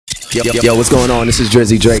Yo, what's going on? This is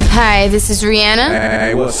Drizzy Drake. Hi, this is Rihanna.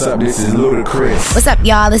 Hey, what's up? This is Ludacris. What's up,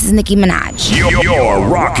 y'all? This is Nicki Minaj. You're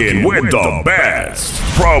rocking with the best.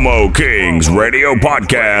 Promo Kings Radio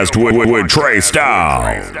Podcast with Trey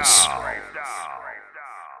Styles.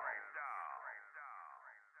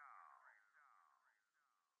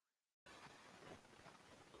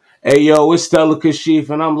 Hey, yo, it's Stella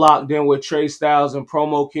Kashif, and I'm locked in with Trey Styles and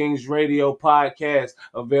Promo Kings Radio Podcast,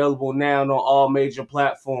 available now on all major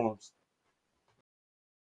platforms.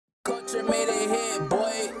 Culture made a hit,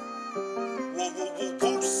 boy.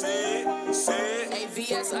 Woo, say it.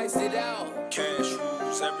 AVS iced it out. Cash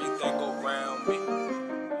rules everything around me.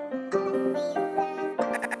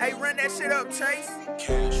 Hey, run that shit up, Chase.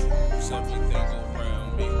 Cash rules everything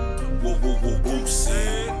around me. Woo,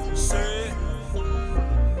 say it.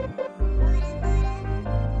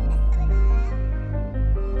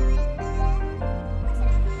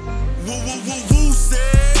 Woo,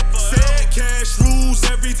 said cash rules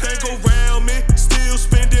everything around me. Still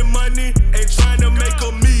spending money, ain't trying to make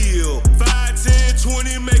a meal. 5, 10,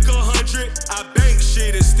 20, make 100. I bank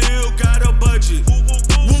shit and still got a budget.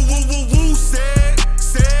 Woo, said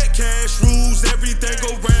cash rules everything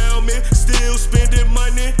around me. Still spending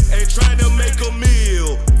money, ain't trying to make a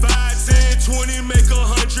meal. 5, 10, 20, make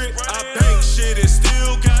 100. I bank shit and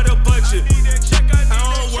still got a budget. I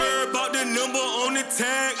don't worry about the number on the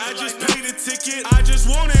tag. I just pay the ticket. I just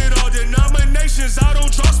want it all denominations. I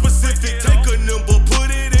don't draw specific. Take a number,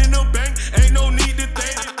 put it in the bank. Ain't no need to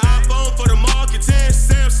think. iPhone for the marketing,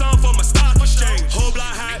 Samsung for my stock exchange. Whole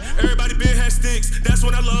block hot, everybody been had sticks. That's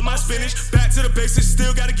when I love my spinach. Back to the basics,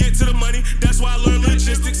 still gotta get to the money. That's why I learn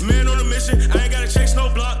logistics. Man on a mission, I ain't gotta chase no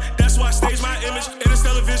block. That's why I stage my image in a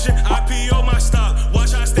television. IPO my stock.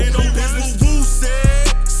 Watch how I stand on business. Woo said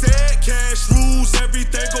cash rules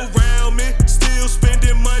everything around me. Still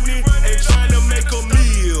spending money, ain't trying to make a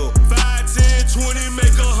meal. 5, 10, 20,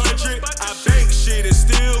 make 100. I bank shit and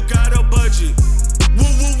still got a budget.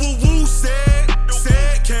 Woo, said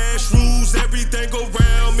cash rules everything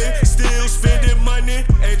around me. Still spending money,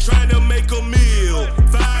 ain't trying to make a meal.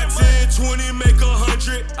 5, 10, 20, make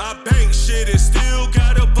 100. I bank shit and still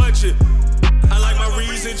got a budget. I like my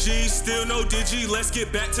reason, G, still no digi. Let's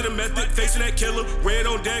get back to the method, facing that killer, red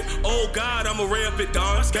on deck. Oh God, I'ma ray up at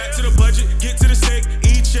dawn. Back to the budget, get to the stake,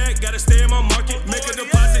 E-check, gotta stay in my market, make a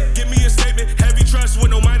deposit, give me a statement, heavy trust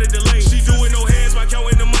with no minor delay. She doing no hands by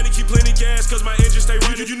counting the money, keep plenty gas, cause my engine stay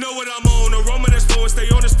running. You know what I'm on, aroma that's flowing, stay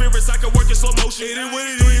on the spirits, I can work in slow motion. It is what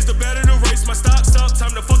it is, the better the race, my stock's up,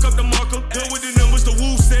 time to fuck up the marker. Good with the numbers, the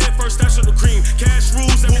woo said, first stash of the cream, cash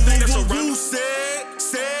rules, everything that's around. Woo said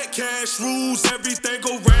cash rules everything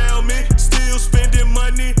around me. Still spending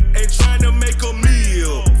money, ain't trying to make a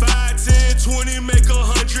meal. 5, 10, 20, make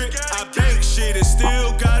 100. I bank shit and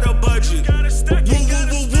still got a budget.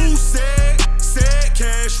 Woo said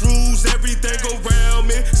cash rules everything around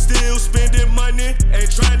me. Still spending money,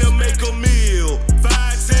 ain't trying to make a meal.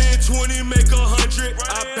 5, 10, 20, make 100.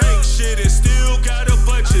 I bank shit and still got a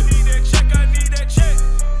budget. I need that check.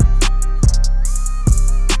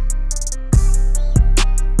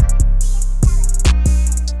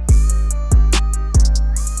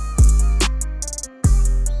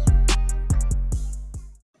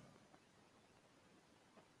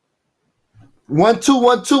 One, two,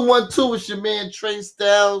 1, 2, 1, 2. It's your man Trey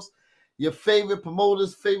Styles, your favorite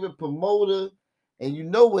promoter's favorite promoter. And you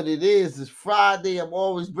know what it is. It's Friday. I'm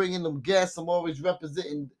always bringing them guests. I'm always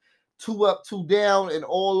representing 2 Up, 2 Down and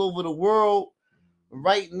all over the world.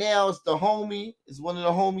 Right now, it's the homie. It's one of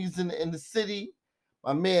the homies in the city.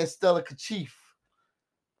 My man, Stella Kashif.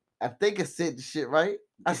 I think I said the shit right.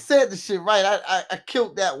 I said the shit right. I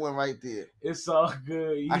killed that one right there. It's all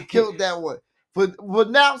good. I killed that one. But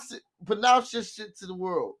pronounce your shit to the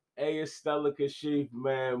world. Hey, it's Stella Kashif,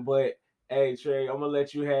 man. But hey, Trey, I'm gonna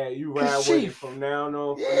let you ride Kashif. with it from now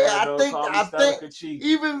on. Yeah, I think Kashif.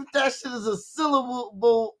 even if that shit is a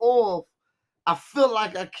syllable off, I feel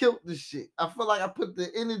like I killed this shit. I feel like I put the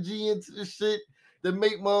energy into the shit that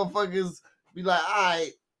make motherfuckers be like, all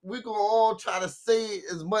right, we're gonna all try to say it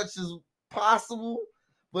as much as possible.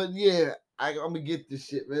 But yeah, I'm gonna get this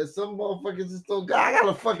shit, man. Some motherfuckers just don't got. I got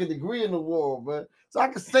a fucking degree in the world, man, so I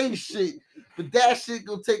can say shit. But that shit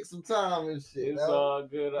gonna take some time and shit. It's all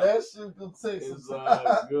good. That shit gonna take some time. It's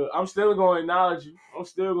all good. I'm still gonna acknowledge you.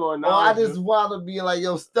 I just want to be like,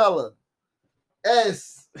 yo, Stella.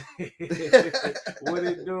 S. What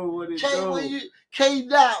it do? K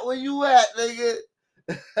dot, where you at, nigga?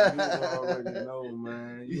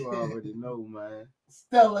 You already know, man.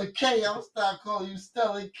 Stella K. I'm gonna start calling you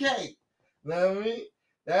Stella K. Know what I mean?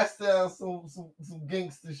 That sounds some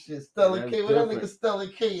gangster shit. Stella K. Where that nigga Stella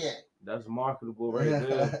K at? That's marketable right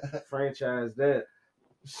there. Franchise that.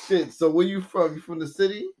 Shit. So where you from? You from the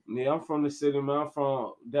city? Yeah, I'm from the city, man.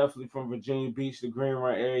 I'm definitely from Virginia Beach, the Green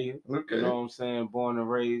Run area. Okay. You know what I'm saying? Born and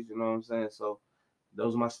raised, you know what I'm saying? So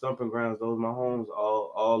those are my stomping grounds, those are my homes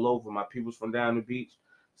all over. My people's from down the beach.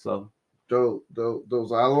 So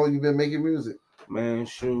Those. How long you been making music? man,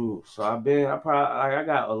 shoot. So I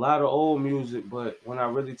got a lot of old music, but when I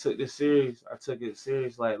really took this serious, I took it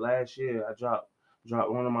serious like last year. I dropped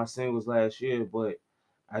one of my singles last year, but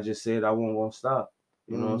I just said I wasn't gonna stop.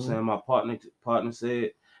 You know what I'm saying? My partner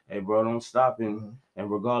said, "Hey, bro, don't stop, and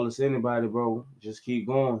regardless of anybody, bro, just keep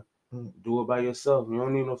going. Do it by yourself. You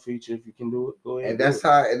don't need no feature. If you can do it, go ahead." And that's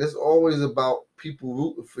how. And it's always about people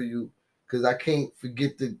rooting for you, because I can't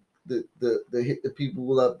forget the hit the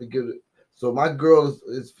people up to give it. So my girl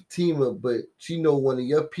is Fatima, but she know one of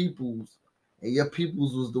your peoples, and your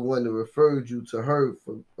peoples was the one that referred you to her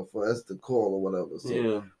for us to call or whatever. So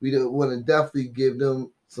yeah, we want to definitely give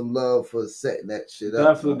them some love for setting that shit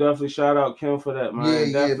up. Definitely shout out Kim for that, man.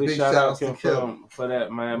 Yeah, Definitely big shout out Kim, to Kim. for that,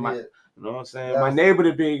 man. Yeah. You know what I'm saying? My neighbor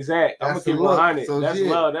to be exact. I'm gonna keep 100. So that's yeah,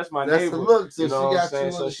 love. That's my that's neighbor. a look. So you know she what I'm got saying?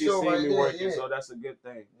 you on So the she show seen right me there, working, yeah. so that's a good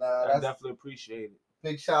thing. Nah, I definitely appreciate it.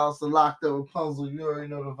 Big shout outs to Locked Up Rapunzel. You already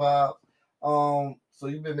know the vibe. So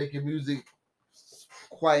you've been making music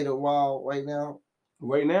quite a while right now.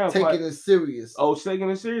 Right now, Taking it serious. Oh, taking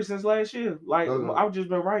it serious since last year. Like I've just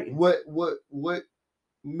been writing. What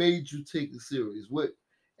made you take it serious? What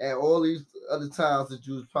and all these other times that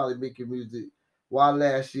you was probably making music? Why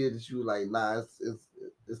last year that you were like, nah,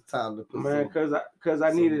 it's time to put man, because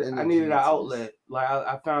I needed an outlet. Like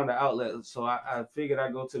I found an outlet, so I figured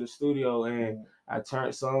I'd go to the studio and I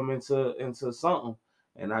turned some into something.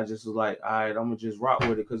 And I just was like, all right, I'm gonna just rock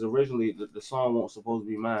with it, because originally the song wasn't supposed to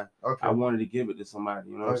be mine. Okay. I wanted to give it to somebody,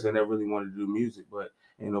 you know what I'm saying, that really wanted to do music, but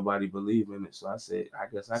ain't nobody believe in it. So I said, I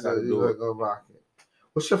guess I gotta do it. Go rock it.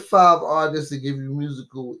 What's your 5 artists that give you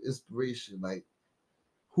musical inspiration? Like,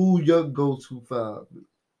 who your go-to 5?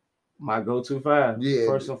 My go-to 5. Yeah.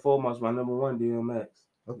 First and foremost, my number 1, DMX.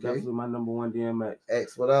 Okay. Definitely my number 1, DMX.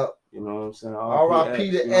 X, what up? You know what I'm saying?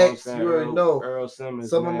 R.I.P. to X, you already know. Earl Simmons.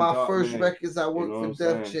 Some of my first records I worked for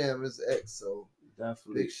Def Jam is X, so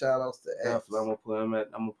definitely big shout outs to X. Definitely, I'm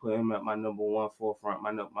gonna put him at my number 1 forefront.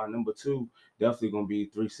 My number 2 definitely gonna be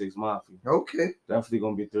 3-6 Mafia. Okay. Definitely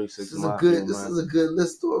gonna be 3-6 Mafia. This is a good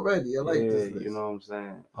list already. I like this list. You know what I'm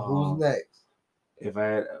saying? Who's next? If I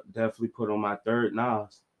had definitely put on my 3rd,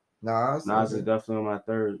 Nas. Nas okay. is definitely on my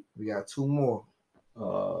 3rd. We got 2 more.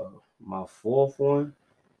 My fourth one,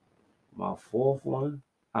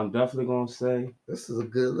 I'm definitely gonna say. This is a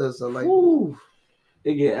good list. I like.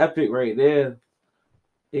 It get epic right there.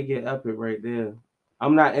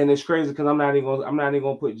 I'm not, and it's crazy because I'm not even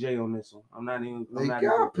gonna put Jay on this one. I'm not even.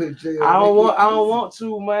 Put Jay on. I don't want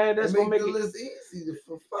to, man. That's gonna make the list easy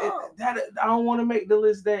for 5. I don't want to make the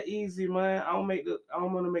list that easy, man. I'm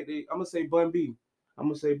gonna say Bun B.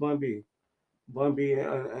 Bun B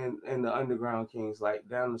and the Underground Kings, like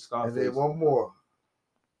down the Scarface. And then one more.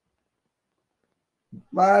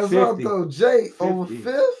 Might as well throw Jay 50. Over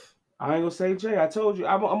 5th. I ain't gonna say Jay. I told you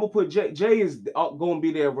I'm gonna put Jay. Jay is gonna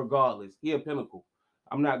be there regardless. He a pinnacle.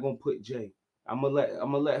 I'm not gonna put Jay. I'm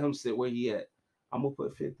gonna let him sit where he at. I'm gonna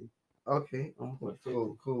put 50. Okay. I'm gonna put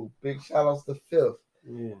 50. Cool. Big shout outs to 5th.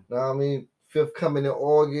 Yeah. Now I mean 5th coming in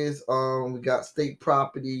August. We got State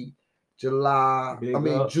Property, July.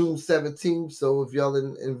 June 17th. So if y'all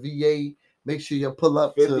in VA, make sure you pull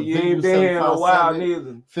up 50, to you ain't been here in a while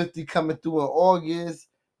neither. 50 coming through in August.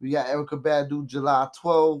 We got Erica Badu July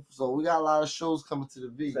 12th. So we got a lot of shows coming to the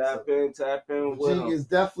V. Tap in. Virginia is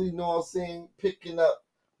definitely, you know what I'm saying, picking up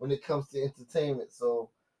when it comes to entertainment. So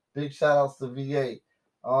big shout outs to VA.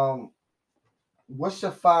 What's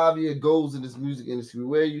your 5-year goals in this music industry?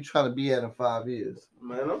 Where are you trying to be at in 5 years?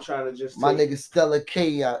 Man, I'm trying to just my nigga Stella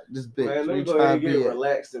K out this bitch. Man, let me go ahead and get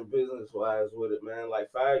relaxed and business wise with it, man. Like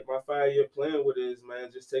my 5-year plan with it is, man,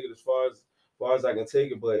 just take it as far as I can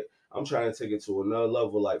take it, but I'm trying to take it to another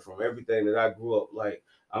level, like from everything that I grew up. Like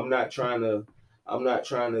I'm not trying to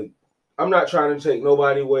take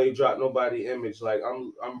nobody away, drop nobody image. Like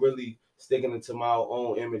I'm really sticking into my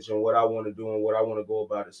own image and what I want to do and what I want to go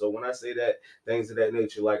about it. So when I say that, things of that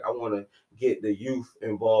nature, like I want to get the youth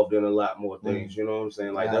involved in a lot more things. You know what I'm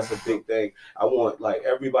saying? Like that's a big thing. I want like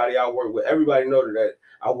everybody I work with, everybody know that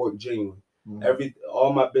I work genuine.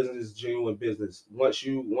 All my business is genuine business. Once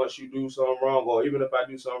you do something wrong, or even if I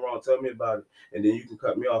do something wrong, tell me about it, and then you can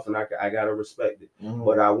cut me off, and I gotta respect it.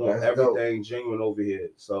 But I want everything genuine over here.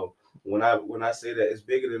 So when I say that it's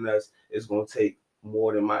bigger than us, it's gonna take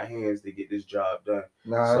more than my hands to get this job done.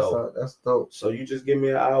 That's dope. So you just give me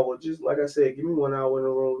an hour, just like I said, give me 1 hour in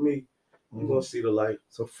the room with me. You're gonna see the light.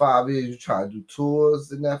 So 5 years, you trying to do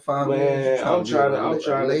tours in that 5 years? I'm trying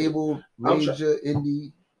to label major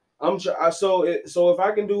indie. So if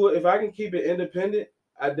I can do it, if I can keep it independent,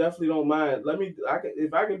 I definitely don't mind.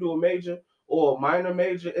 If I can do a major or a minor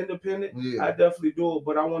major independent, I definitely do it.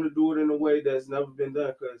 But I want to do it in a way that's never been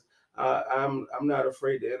done because I'm not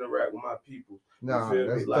afraid to interact with my people. You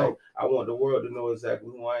feel me? Like, I want the world to know exactly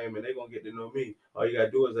who I am, and they're gonna get to know me. All you gotta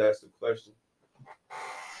do is ask the question.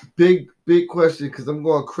 Big question, because I'm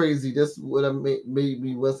going crazy. That's what made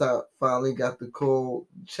me once I finally got the call.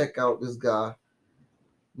 Check out this guy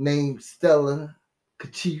named Stella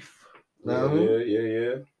Kashif.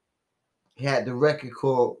 Yeah. He had the record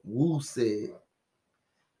called Wu Said.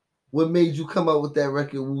 What made you come up with that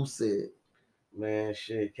record, Wu Said? Man,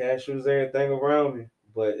 shit, Cash was everything around me,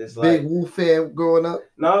 but it's big Wu fan growing up.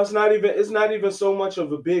 No, it's not even so much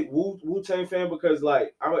of a big Wu-Tang fan because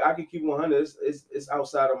like I can keep 100. It's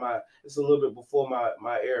outside of it's a little bit before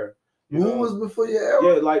my era. Wu was before your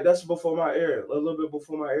era? Yeah, like that's before my era, a little bit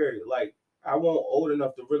before my era. Like I wasn't old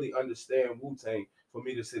enough to really understand Wu-Tang for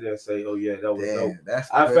me to sit there and say, "Oh yeah, that was dope." That's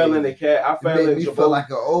I crazy. fell in the cat. I fell in. You feel like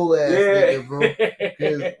an old ass nigga, bro.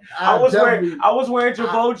 I was wearing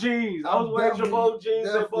Jabot jeans. I was wearing Jabot jeans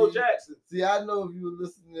and Bo Jackson. See, I know if you were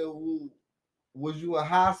listening to Wu, was you in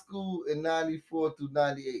high school in 94 through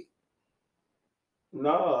 98?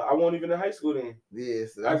 No, I wasn't even in high school then. Yeah,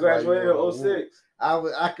 so I graduated in 06.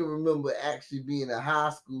 I can remember actually being in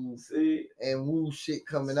high school and Wu shit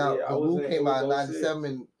coming out. Because Wu came out in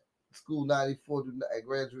 97, school 94, I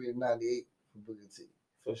graduated in 98 from Booker T.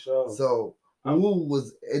 For sure. So Wu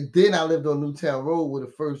was, and then I lived on Newtown Road where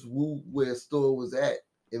the first Wu Wear store was at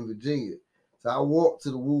in Virginia. So I walked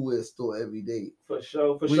to the Wu Wear store every day. For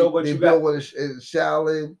sure. But they built one in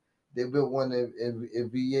Shaolin. They built one in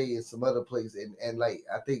VA and some other place, and like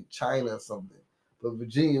I think China or something. But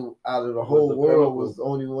Virginia, out of the whole world, was the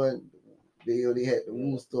only one. They only had the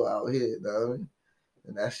Wu store out here, you know what I mean?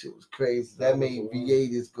 And that shit was crazy. That made VA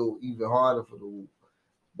just go even harder for the Wu.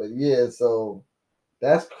 But yeah, so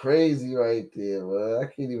that's crazy right there, bro. I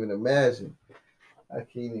can't even imagine.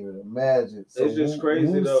 So it's just crazy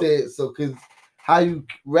Wu though. said so because how you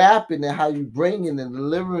rapping and how you bringing and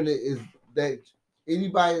delivering it is that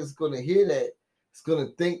anybody that's gonna hear that is gonna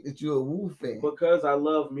think that you're a Wu fan. Because I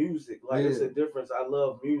love music. Like it's a difference. I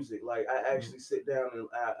love music. Like I actually sit down and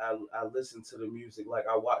I listen to the music. Like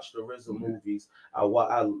I watch the RZA movies. I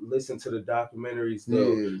listen to the documentaries,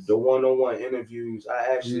 the one-on-one interviews.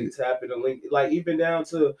 I actually tap in a link. Like even down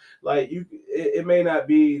to like it may not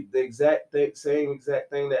be the same exact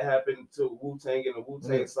thing that happened to Wu-Tang and the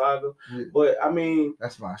Wu-Tang saga. But I mean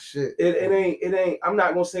that's my shit. It ain't I'm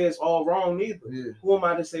not gonna say it's all wrong neither. Who am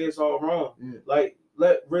I to say it's all wrong? Like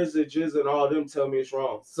let RZA, Jizz, and all them tell me it's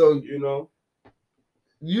wrong. So you know,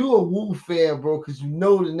 you a Wu fan, bro, because you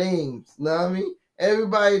know the names. Know what I mean?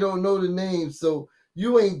 Everybody don't know the names, so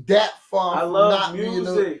you ain't that far from not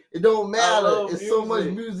music. It don't matter. It's so much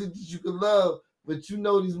music that you can love, but you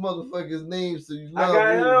know these motherfuckers' names, so you love.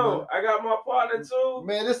 Wu, I got my partner too.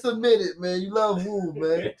 Man, just admit it, man. You love Wu,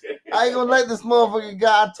 man. I ain't gonna let this motherfucking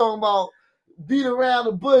guy talking about beat around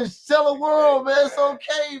the bush. Tell the world, man, it's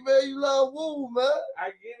okay, man. You love Wu, man. I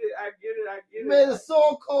get it. Man, a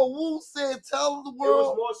song called Wu Said, tell the world. It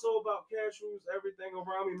was more so about Cash Rules, everything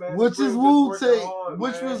around me, man. Which is Wu-Tang.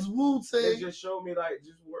 Which was Wu-Tang. They just showed me, like,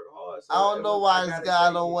 just work hard. So I don't know why this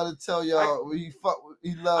guy don't want to tell y'all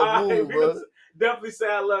he love Wu, bro. Definitely say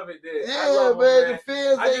I love it. Then. Yeah, man. The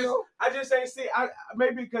fans I just ain't see.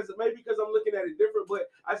 Maybe because I'm looking at it different, but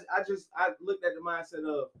I looked at the mindset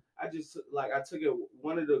of I took it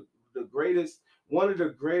one of the greatest what is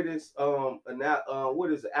the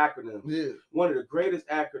acronym? Yeah. One of the greatest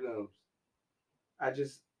acronyms. But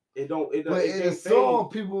in the song,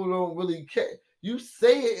 people don't really care. You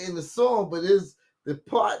say it in the song, but it's the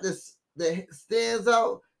part that stands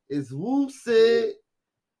out is Wu said.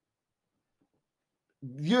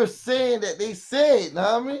 You're saying that they said, know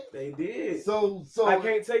what I mean? They did. So I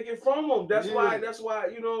can't take it from them. That's why,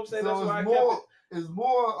 you know what I'm saying? So that's why it's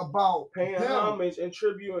more about paying homage and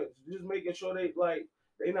tribute, just making sure they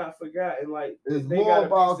not forgotten. Like it's more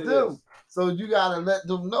about them. So you gotta let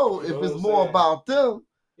them know if it's more about them.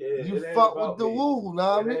 Yeah, you fuck with the Wu,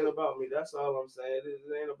 know what I mean? It ain't about me. That's all I'm saying. It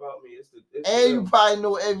ain't about me. And you probably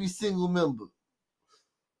know every single member.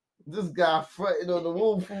 This guy fronting on the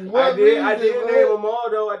Wu for what I did name them all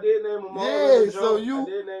though. Yeah, so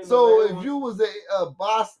if you was a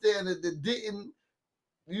bystander that didn't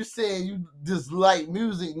you saying you dislike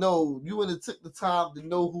music. No, you would have took the time to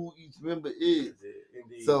know who each member is.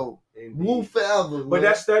 Indeed. So, Indeed. Woo forever, man. But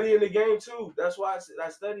that's studying the game too. That's why I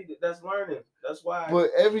studied it. That's learning. That's why. But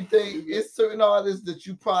everything, it's certain artists that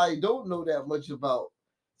you probably don't know that much about.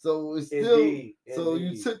 So it's still, Indeed. so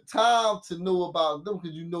you took time to know about them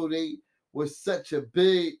because you know they were such a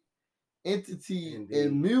big entity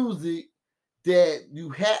in music that you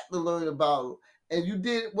had to learn about them. And you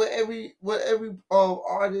did what every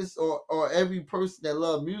artist or every person that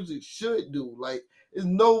loves music should do. Like, there's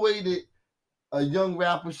no way that a young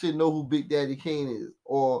rapper should know who Big Daddy Kane is,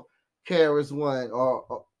 or Karis One,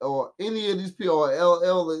 or any of these people, or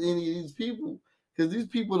LL, or any of these people, because these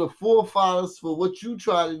people are the forefathers for what you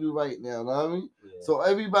try to do right now. Know what I mean? Yeah. So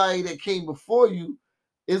everybody that came before you,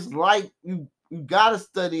 it's like you gotta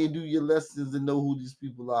study and do your lessons and know who these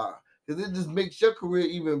people are, because it just makes your career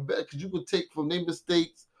even better. Because you can take from their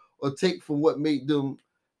mistakes or take from what made them,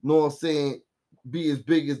 know what I'm saying, be as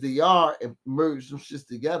big as they are and merge some shit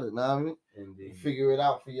together. Know what I mean? Indeed. Figure it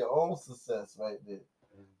out for your own success right there.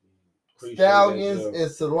 Stallions and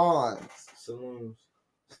saloons.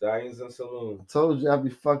 Stallions and saloons. I told you I be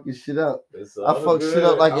fucking shit up. I fuck shit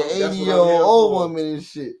up like an 80-year-old old woman and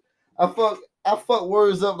shit. I fuck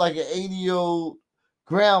words up like an 80-year-old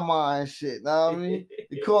grandma and shit. Know what I mean?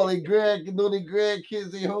 They call their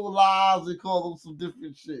grandkids their whole lives. They call them some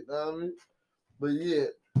different shit. Know what I mean? But yeah,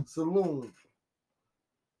 saloon.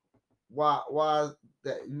 Why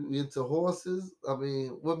that you into horses? I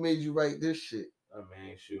mean, what made you write this shit? I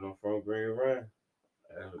mean, shoot, I'm from Green Run.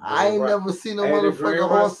 I ain't never seen no motherfucking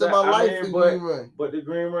horse in my life in Green Run. But the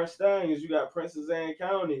Green Run Stallions, you got Princess Anne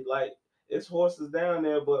County. Like, it's horses down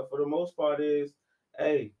there, but for the most part is,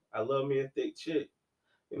 hey, I love me a thick chick.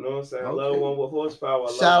 You know what I'm saying? Okay. I love one with horsepower.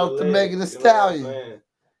 Shout out to Megan Thee Stallion.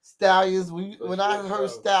 Stallions, when I heard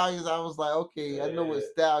Stallions, I was like, okay, yeah, I know what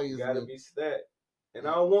Stallions mean. Gotta be stacked. And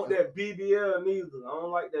I don't want that BBL neither. I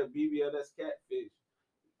don't like that BBL. That's catfish.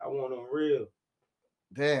 I want them real.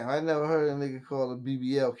 Damn, I never heard a nigga call a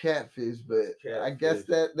BBL catfish, but I guess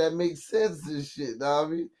that makes sense and shit, know what I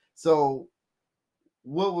mean? So,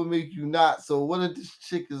 what would make you not? So, what if this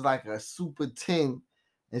chick is like a super 10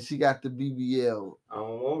 and she got the BBL? I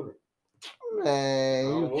don't want it. Man,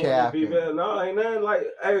 you capping. No, ain't nothing like.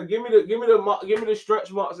 Hey, give me the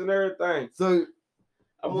stretch marks and everything. So,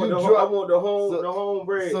 I want the home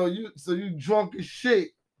bread. So you drunk as shit.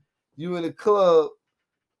 You in the club,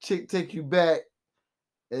 chick take you back,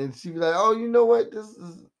 and she be like, "Oh, you know what? This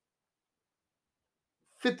is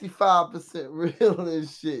 55% real and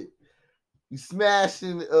shit." You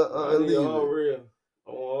smashing all real.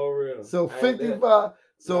 All real. So 55.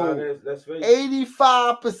 So that's fake.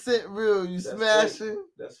 85% real. You that's smashing. Fake.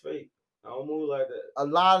 That's fake. I don't move like that. A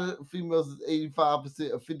lot of females is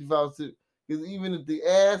 85% or 55%. Because even if the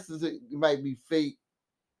ass is, it might be fake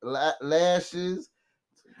lashes.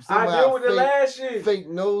 I deal with the lashes. Fake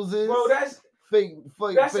noses. Bro, that's fake.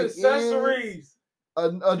 That's fake accessories.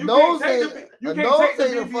 A nose ain't you can't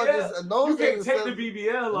take the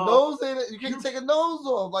BBL off. You can't take a nose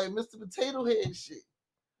off like Mr. Potato Head shit.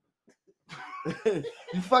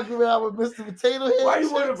 You fucking around with Mr. Potato Head? Why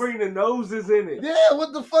you want to bring the noses in it? Yeah,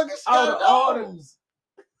 what the fuck is got a nose?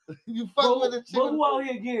 You fuck with a chick. But who out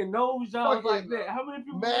here getting nose jobs like that? How many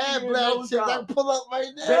people? Mad black chicks I pull up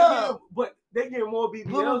right now. But they get more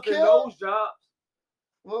BBLs than nose jobs.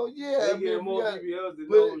 Well, yeah, they get more BBLs than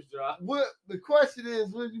nose jobs. What the question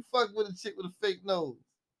is? Would you fuck with a chick with a fake nose?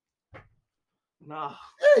 Nah.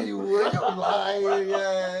 Yeah, you would. You're lying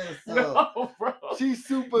ass. No, bro. She's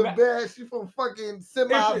super bad. She from fucking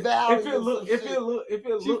Semi-Valley. If it look,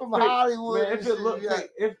 she from Hollywood. Man, if it look fake,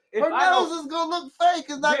 if her nose is gonna look fake,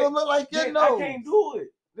 it's not gonna look like your nose. I can't do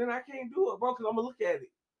it. Then I can't do it, bro, because I'm gonna look at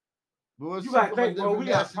it. But you gotta think, bro. We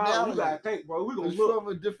gotta think, bro. We gonna look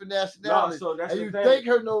from a different nationality. No, so that's and you think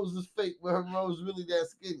her nose is fake, but her nose really that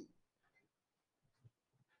skinny.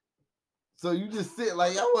 So you just sit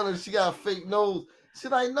like, I wonder if she got a fake nose. She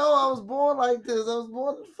like, no, I was born like this. I was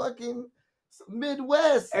born in fucking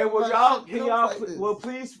Midwest. And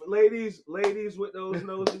please, ladies with those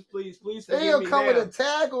noses, please forgive me now. They come with a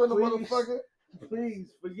tag on the motherfucker.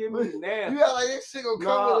 Please forgive me now. You got like this shit gonna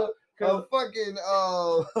come with a fucking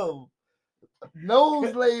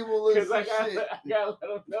nose label and shit. I gotta let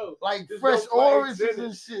them know. Like there's fresh oranges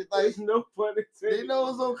and shit. Like there's no fun intended. They know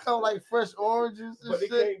it's gonna come like fresh oranges and shit.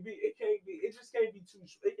 But it just can't be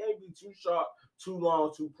too sharp, too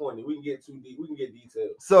long, too pointy. We can get too deep. We can get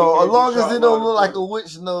detailed. So as long as it don't look like a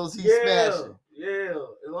witch nose, he's smashing. Yeah,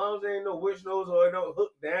 as long as there ain't no witch nose or it don't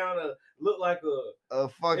hook down or look like a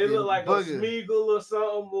fucking it look like booger. a Smeagol or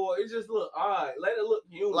something, or it just look odd. Let it look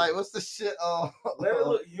human. Like what's the shit? Let it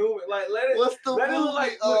look human. Like let it. What's the let movie? It look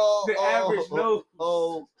like the average nose.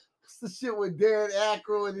 What's the shit with Darren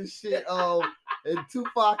Aykroyd and shit? And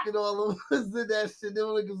Tupac and all of them was in that shit. Them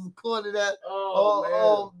niggas was caught in that.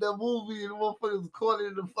 The movie and the motherfuckers was caught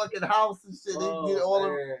in the fucking house and shit.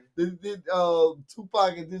 They did all of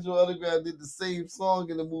Tupac and Digital Underground did the same song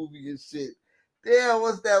in the movie and shit. Damn,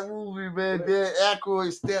 what's that movie, man? Darren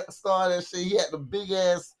Aykroyd starred that shit. He had the big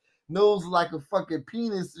ass nose like a fucking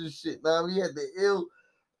penis and shit. Now he had the ill.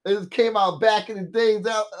 It came out back in the days.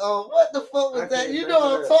 What the fuck was that? You know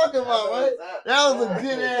what I'm talking about, right? That was a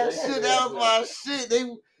good ass shit. That was my shit.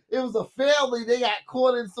 It was a family. They got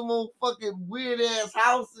caught in some old fucking weird ass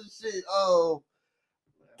house and shit. Oh,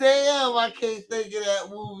 damn! I can't think of that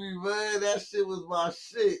movie, man. That shit was my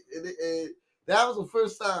shit. And that was the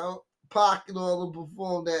first time Pac and all them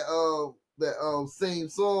performed that same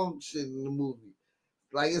song shit in the movie.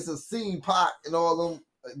 Like it's a scene, Pac and all them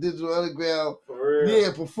Digital Underground,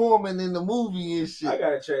 performing in the movie and shit. I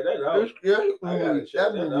gotta check that out.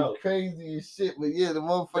 That movie crazy as shit, but yeah, the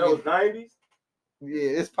motherfucker. That was 90s?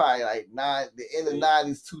 Yeah, it's probably like the end of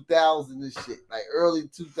 90s, 2000 and shit. Like early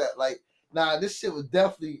 2000, this shit was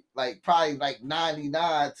definitely like probably like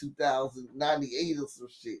 99, 2000, 98 or some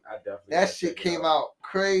shit. That shit came out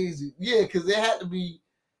crazy. Yeah, because it had to be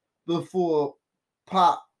before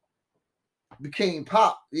Pop became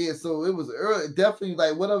Pop. Yeah, so it was early. Definitely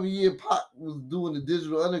like whatever year Pop was doing the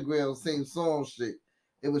Digital Underground same song shit.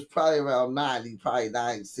 It was probably around 90, probably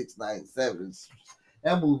 96, 97.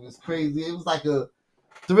 That movie was crazy. It was like a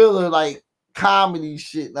thriller, like comedy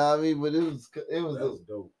shit. Know what I mean? But it was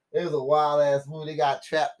dope. It was a wild ass movie. They got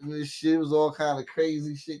trapped in this shit. It was all kind of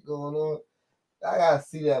crazy shit going on. I gotta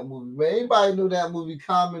see that movie, man. Anybody know that movie?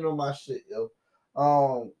 Comment on my shit, yo.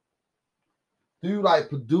 Do you like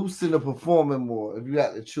producing or performing more if you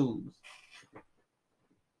had to choose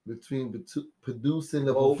between producing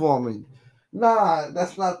or performing? Nah,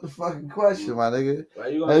 that's not the fucking question, my nigga.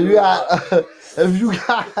 If you got the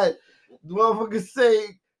motherfucker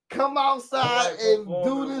say, come outside and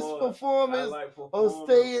do this performance or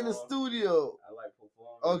stay in the studio. I like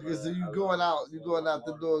performing. Okay, so you going out the door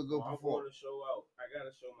and go perform. I want to show out. I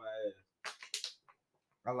gotta show my ass.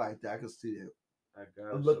 I like that. I can see that.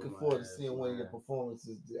 I'm looking forward to seeing one of your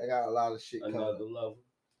performances. I got a lot of shit coming. Another level.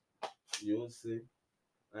 You'll see.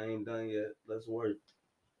 I ain't done yet. Let's work.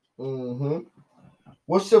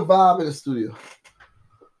 What's your vibe in the studio?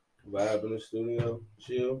 Vibe in the studio,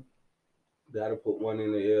 chill. Gotta put one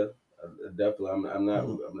in the air. Definitely, I'm not.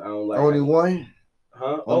 I don't like only one.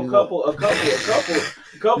 Huh? A couple. But it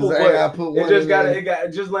just gotta. It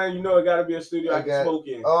got just letting you know it gotta be a studio I can smoke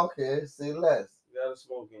in. Okay, say less. You gotta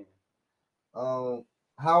smoke in. How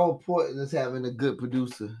important is having a good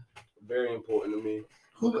producer? Very important to me.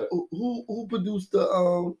 Who produced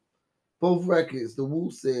the both records? The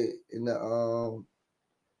Wu Said and the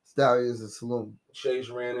Stallions and Saloon. Chase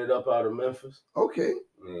ran it up out of Memphis. Okay.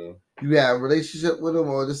 Yeah. You got a relationship with him,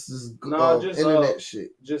 or this is just internet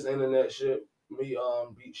shit? Just internet shit. Me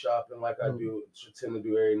beat shopping like I tend to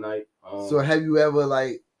do every night. So have you ever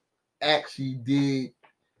like actually did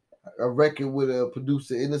a record with a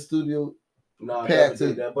producer in the studio? No, I never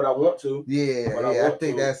did that, but I want to. Yeah, I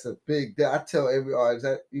think that's a big deal. I tell every artist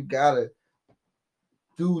that you gotta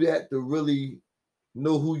do that to really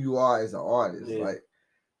know who you are as an artist. Yeah. Like,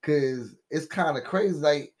 cause it's kind of crazy.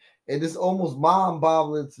 Like, and it's almost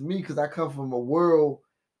mind-boggling to me because I come from a world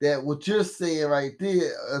that what you're saying right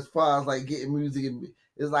there, as far as like getting music,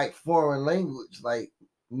 is like foreign language. Like,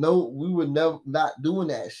 no, we were never not doing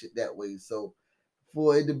that shit that way. So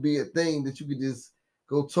for it to be a thing that you could just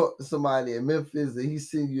go talk to somebody in Memphis and he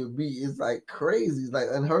send you a beat, it's like crazy. It's like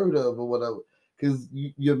unheard of or whatever. Because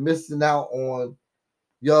you're missing out on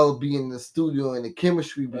y'all being in the studio and the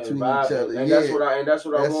chemistry between each other. And that's what I want.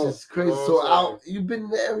 That's just crazy. So you've been in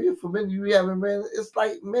the area for many. You haven't ran. It's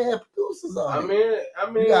like mad producers out here.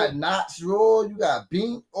 I mean, you got Notch Raw, you got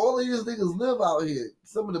Beat. All of these niggas live out here.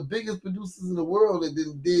 Some of the biggest producers in the world that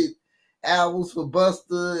did albums for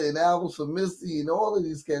Busta and albums for Missy and all of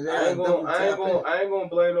these cats. I ain't gonna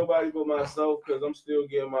blame nobody but myself because I'm still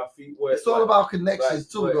getting my feet wet. It's all about connections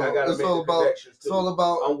too, though. It's all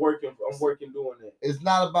about. I'm working doing that. It's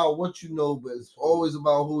not about what you know, but it's always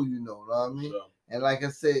about who you know. Know what I mean? Sure. And like I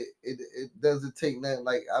said, it doesn't take nothing.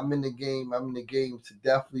 Like I'm in the game to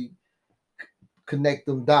definitely connect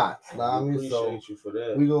them dots. Know what I mean? Appreciate you for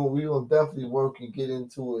that. We gonna definitely work and get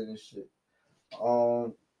into it and shit.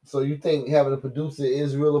 So you think having a producer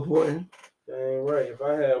is real important? Dang right. If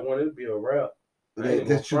I had one, it'd be a rap.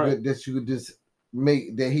 that you could just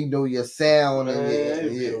make that he know your sound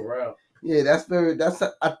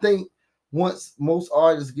I think once most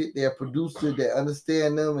artists get their producer that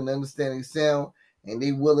understand them and understand their sound and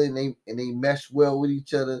they willing and they mesh well with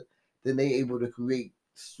each other, then they able to create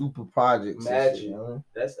super projects. Magic. Shit, huh?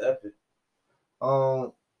 That's epic.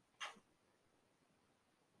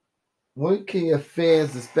 When can your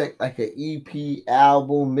fans expect like an EP,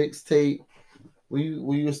 album, mixtape? Were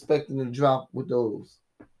you expecting to drop with those?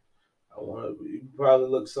 You probably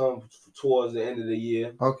look some towards the end of the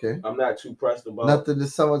year. Okay. I'm not too pressed about nothing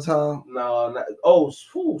this summertime. No,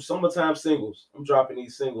 summertime singles. I'm dropping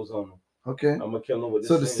these singles on them. Okay. I'm gonna kill them with.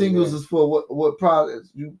 So the singles is for what project?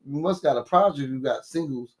 You must got a project. You got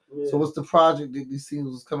singles. Yeah. So what's the project that these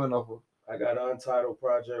singles is coming off of? I got an untitled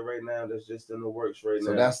project right now that's just in the works right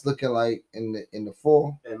now. So that's looking like in the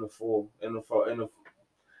fall.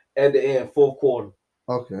 At the end, fourth quarter.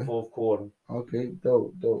 Okay. Fourth quarter. Okay.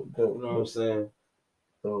 Dope. You know what I'm saying?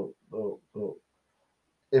 Dope.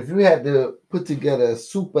 If you had to put together a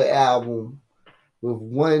super album with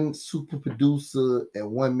one super producer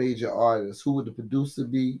and one major artist, who would the producer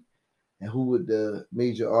be and who would the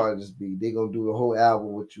major artist be? They gonna do the whole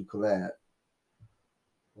album with you collab.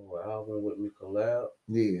 Whole album with me collab?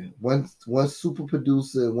 Yeah. One super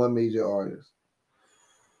producer and one major artist.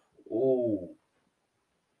 Oh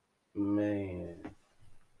man.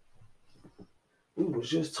 We was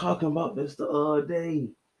just talking about this the other day.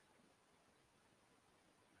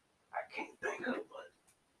 I can't think of it.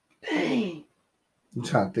 Dang. I'm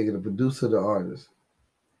trying to think of the producer, the artist.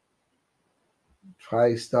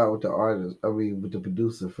 Try to start with the artist. With the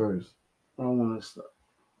producer first. I don't want to start.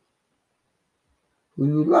 Who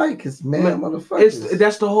you like? It's motherfuckers.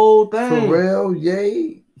 That's the whole thing. Pharrell,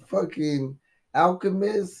 Ye, fucking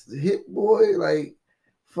Alchemist, Hit Boy, like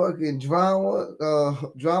fucking Drama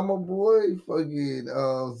Boy, fucking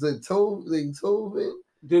Zaytoven,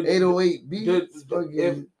 808 Beats,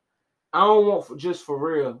 fucking. I don't want just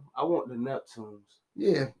Pharrell. I want the Neptunes.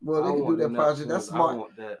 Yeah, well, they can do that project. That's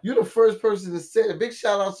smart. You're the first person to say it. Big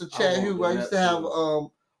shout out to Chad Hugh. I used to have an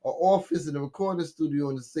office and a recording studio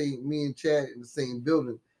in the same. Me and Chad in the same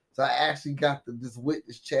building, so I actually got to just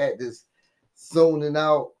witness Chad just zoning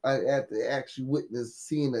out. I had to actually witness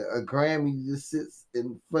seeing a Grammy just sits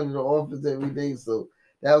in front of the office every day. So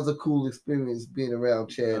that was a cool experience being around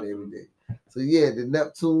Chad every day. So yeah, the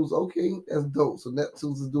Neptunes. Okay, that's dope. So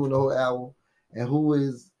Neptunes is doing the whole album, and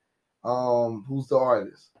who's the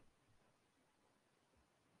artist?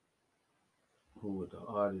 Who would the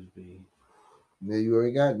artist be? Yeah, you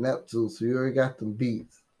already got Neptune, so you already got them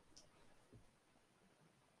beats.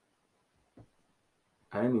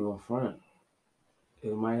 I ain't even front.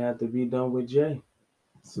 It might have to be done with Jay.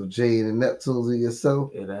 So Jay and the Neptunes and yourself?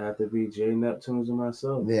 It'll have to be Jay, Neptunes, and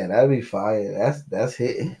myself. Yeah, that'd be fire. That's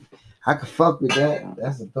hitting. I could fuck with that.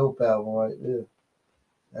 That's a dope album right there.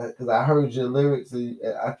 Because I heard your lyrics, and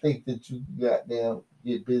I think that you goddamn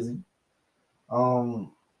get busy.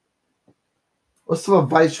 What's some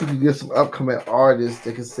advice you can give some upcoming artists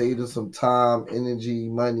that can save them some time, energy,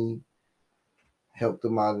 money, help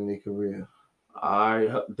them out in their career?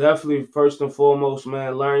 I definitely, first and foremost,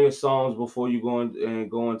 man, learn your songs before you go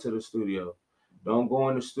into the studio. Don't go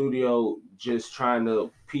in the studio just trying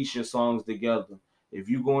to piece your songs together. If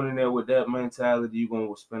you going in there with that mentality, you're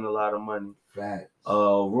gonna spend a lot of money. Facts.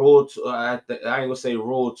 Rule two, I ain't gonna say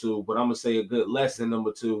rule two, but I'm gonna say a good lesson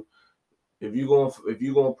number two. If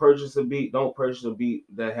you're gonna purchase a beat, don't purchase a beat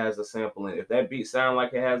that has a sample in it. If that beat sound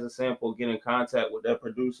like it has a sample, get in contact with that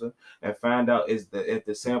producer and find out if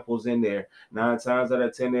the sample's in there. 9 times out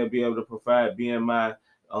of 10, they'll be able to provide BMI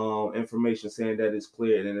information saying that it's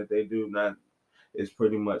cleared, and if they do not, it's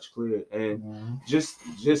pretty much clear. And just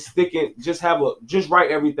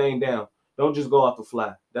write everything down. Don't just go off the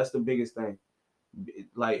fly. That's the biggest thing.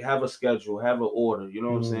 Like, have a schedule, have an order. You know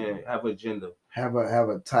what I'm saying? Have an agenda. Have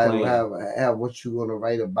a title. Have what you want to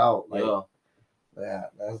write about. Like, yeah,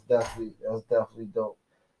 that's definitely dope.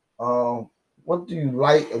 What do you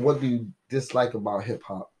like and what do you dislike about hip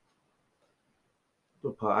hop?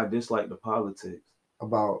 I dislike the politics.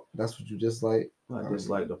 That's what you dislike? I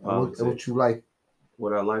dislike the politics. What you like?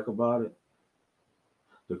 What I like about it?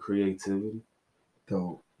 The creativity.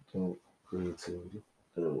 Dope. Creativity.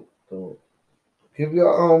 Dope. Give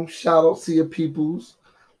your shout out to your peoples.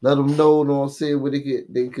 Let them know what I'm saying, where they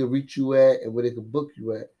could reach you at and where they could book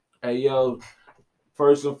you at. Hey yo,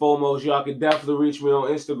 first and foremost, y'all can definitely reach me on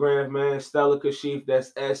Instagram, man. Stella Kashif.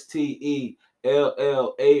 That's STELLAR_KASHIF.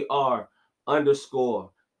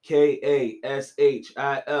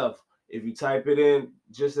 If you type it in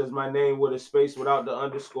just as my name with a space without the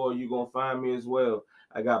underscore, you're gonna find me as well.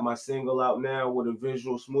 I got my single out now with a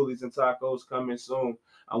visual, Smoothies and Tacos, coming soon.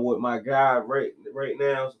 I'm with my guy right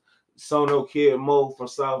now, Sono Kid Mo from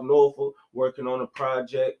South Norfolk, working on a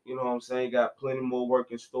project. You know what I'm saying? Got plenty more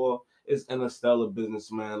work in store. It's Interstellar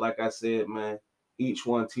business, man. Like I said, man, each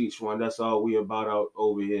one teach one. That's all we about out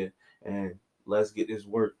over here. And let's get this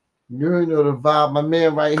work. You already know the vibe. My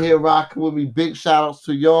man right here rocking with me. Big shout outs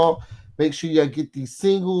to y'all. Make sure y'all get these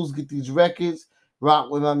singles, get these records.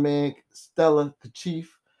 Rock with my man Stella Kashif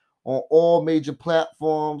on all major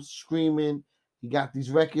platforms, streaming. He got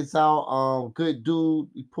these records out. Good dude.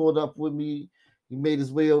 He pulled up with me. He made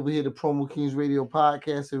his way over here to Promo Kings Radio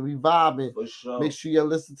Podcast, and we vibing. For sure. Make sure y'all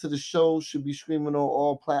listen to the show. Should be streaming on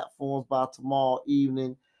all platforms by tomorrow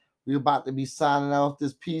evening. We're about to be signing out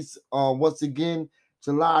this piece. Once again,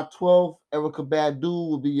 July 12th, Erica Badu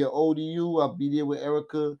will be your ODU. I'll be there with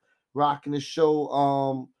Erica rocking the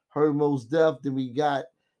show. Her Most Def. Then we got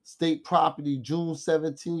State Property June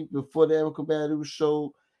 17th before the Erica Badu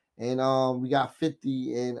show. And we got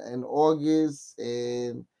 50 in August.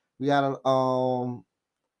 And we got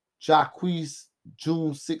Jacquees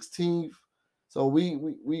June 16th. So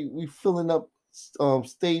we filling up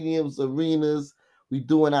stadiums, arenas. We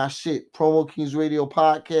doing our shit. Promo Kings Radio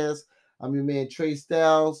Podcast. I'm your man Trey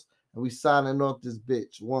Styles, and we signing off this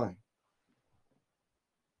bitch. One.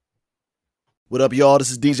 What up, y'all?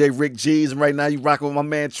 This is DJ Rick G's, and right now you rocking with my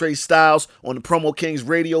man Trey Styles on the Promo Kings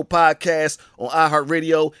Radio Podcast on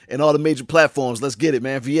iHeartRadio and all the major platforms. Let's get it,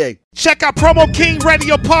 man. VA. Check out Promo King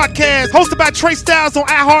Radio Podcast, hosted by Trey Styles on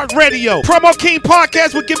iHeartRadio. Promo King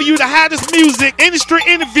Podcast will give you the hottest music, industry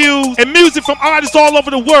interviews, and music from artists all over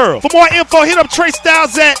the world. For more info, hit up Trey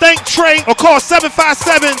Styles at Thank Trey or call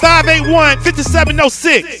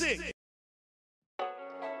 757-581-5706.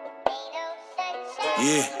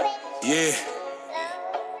 Yeah.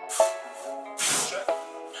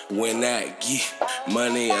 When I get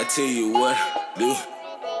money, I tell you what I do.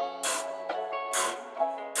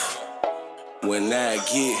 When I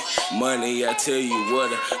get money, I tell you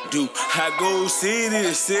what I do. I go city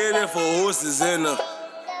to city for horses in the.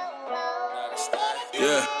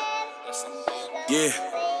 Yeah.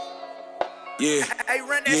 Hey,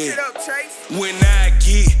 run that shit up, Trace. When I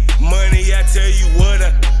get money, I tell you what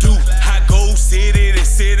I do. I go city to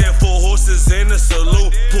city for horses in the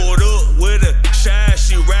saloon. Pulled up with a shine,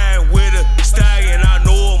 she riding with a stallion. I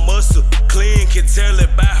know a muscle clean, can tell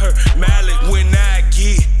it by her mallet. When I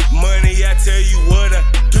get money, I tell you what I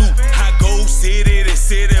do. I go city to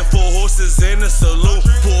city for horses in the saloon.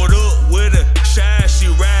 Pulled up with a shine, she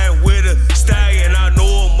riding with a stallion. I know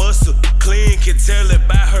a muscle clean, can tell it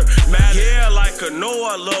by her mallet. Yeah, like her, know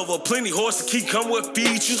I love her. Plenty horses keep come with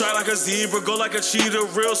feet. You try like a zebra, go like a cheetah,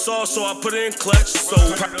 real soft, so I put it in clutch. So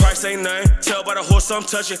price ain't none. Tell by the horse I'm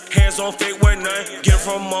touching. Hands on fake, wear none. Get it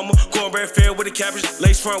from mama. Cornbread fed with the cabbage.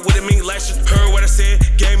 Lace front with it, meat lashes. Heard what I said,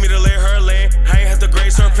 gave me the lay her land. I ain't have to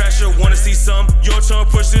grace her pasture. Wanna see some? Your turn,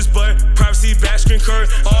 push this button. Privacy back screen curve.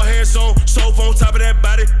 All hands on, soap on top of that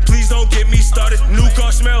body. Please don't get me started. New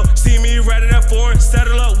car smell. See me riding that foreign.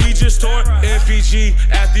 Settle up, we just torn. MPG.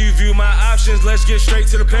 After you view my options, let's get straight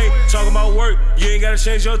to the paint. Talking about work, you ain't gotta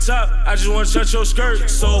change your top. I just wanna touch your skirt.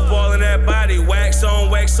 Soap all in that body. Wax on,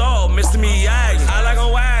 wax off. Mr. Miyagi. I like a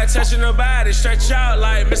wide, touching her body. Stretch out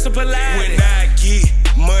like Mr. Pilates. When I get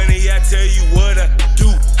money, I tell you what I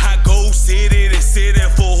do. I go city to city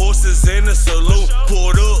for horses in the saloon.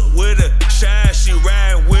 Pulled up with a shine, she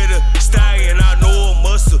riding with a stallion. I know a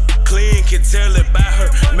muscle clean, can tell it by her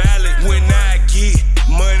mallet. When I get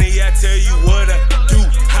money, I tell you what I do.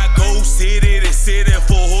 I go city to city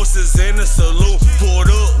for horses in the saloon. Pulled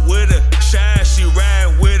up with a shine, she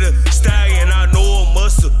riding with a stallion. I know a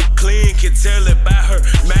muscle clean, can tell it by her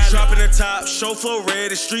mallet. Dropping the top, chauffeur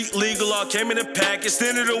ready, street legal, all came in the pack.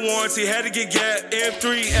 Extended the warranty, had to get gas.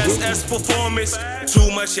 M3 SS performance.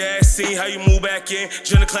 Too much ass, seen how you move back in.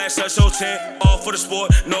 Junior class, touch 10. All for the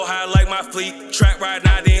sport, know how I like my fleet. Track ride,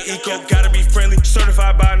 not in eco, gotta be friendly.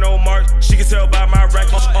 Certified by no mark, she can tell by my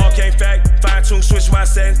records. All came fact, fine tune, switch my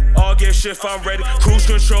settings. All get shift, I'm ready. Cruise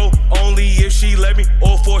control, only if she let me.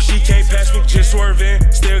 Or for she can't pass me. Just swerving,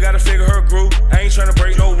 still gotta figure her groove. I ain't tryna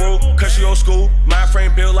break no rule, cause she old school. My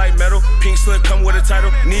frame built like metal. Pink slip come with a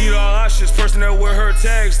title. Need all options, personnel with her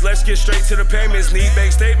tags. Let's get straight to the payments. Need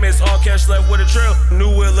bank statements, all cash left with a trail. New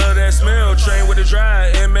will love that smell. Train with a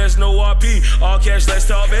drive, MS no RP. All cash, let's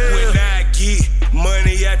talk bill. When I get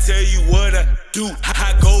money, I tell you what I do.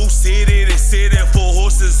 I go city to city for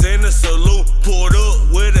horses in the saloon. Pulled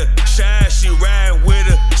up with a shine, she riding with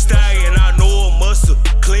a stallion. I know a muscle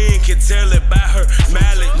clean, can tell it by her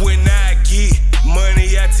mallet. When I get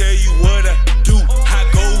money, I tell you what I do. I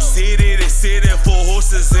go city to city for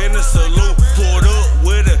horses in the saloon. Pulled up with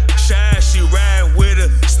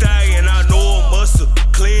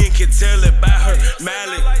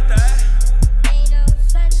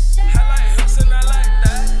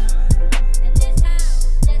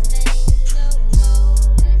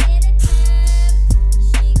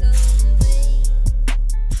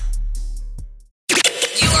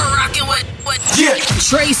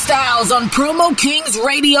Styles on Promo Kings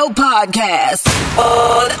Radio Podcast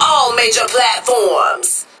on all major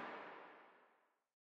platforms.